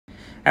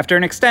After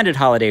an extended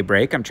holiday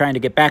break, I'm trying to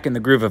get back in the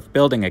groove of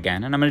building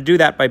again, and I'm going to do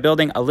that by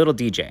building a little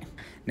DJ.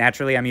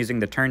 Naturally, I'm using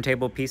the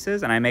turntable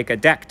pieces, and I make a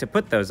deck to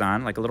put those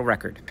on, like a little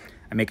record.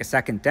 I make a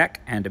second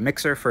deck and a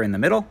mixer for in the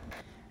middle,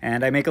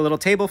 and I make a little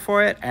table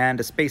for it and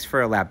a space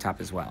for a laptop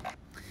as well.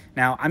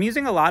 Now, I'm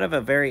using a lot of a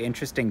very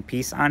interesting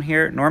piece on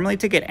here. Normally,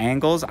 to get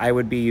angles, I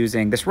would be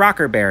using this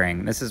rocker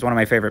bearing. This is one of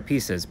my favorite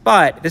pieces,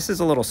 but this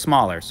is a little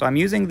smaller. So I'm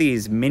using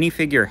these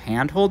minifigure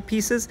handhold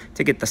pieces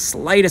to get the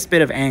slightest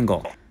bit of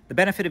angle. The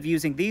benefit of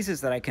using these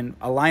is that I can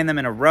align them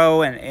in a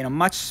row and in a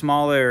much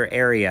smaller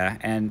area,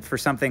 and for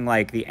something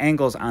like the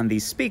angles on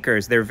these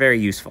speakers, they're very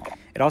useful.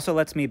 It also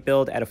lets me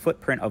build at a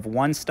footprint of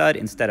 1 stud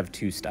instead of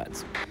 2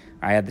 studs.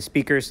 I add the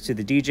speakers to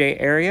the DJ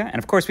area,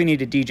 and of course we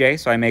need a DJ,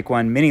 so I make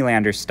one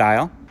Minilander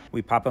style.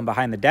 We pop them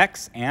behind the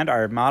decks, and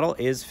our model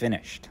is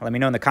finished. Let me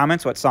know in the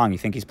comments what song you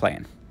think he's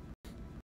playing.